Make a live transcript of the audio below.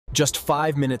Just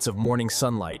 5 minutes of morning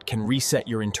sunlight can reset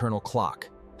your internal clock,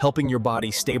 helping your body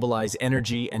stabilize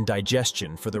energy and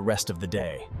digestion for the rest of the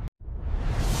day.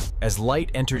 As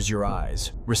light enters your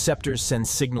eyes, receptors send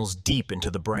signals deep into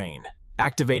the brain,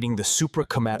 activating the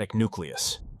suprachiasmatic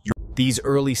nucleus. These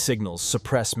early signals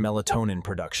suppress melatonin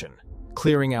production,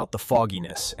 clearing out the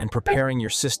fogginess and preparing your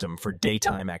system for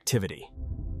daytime activity.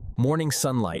 Morning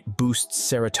sunlight boosts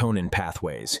serotonin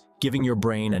pathways, giving your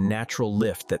brain a natural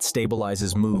lift that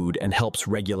stabilizes mood and helps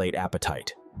regulate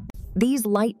appetite. These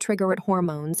light-triggered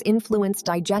hormones influence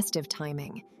digestive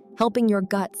timing, helping your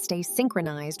gut stay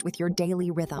synchronized with your daily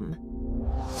rhythm.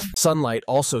 Sunlight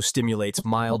also stimulates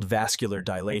mild vascular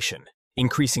dilation,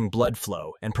 increasing blood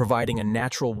flow and providing a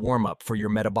natural warm-up for your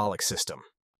metabolic system.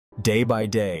 Day by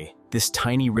day, this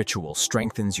tiny ritual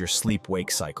strengthens your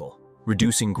sleep-wake cycle,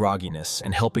 reducing grogginess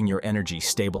and helping your energy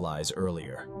stabilize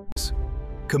earlier.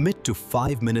 Commit to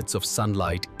 5 minutes of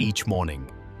sunlight each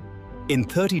morning. In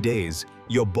 30 days,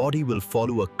 your body will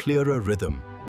follow a clearer rhythm,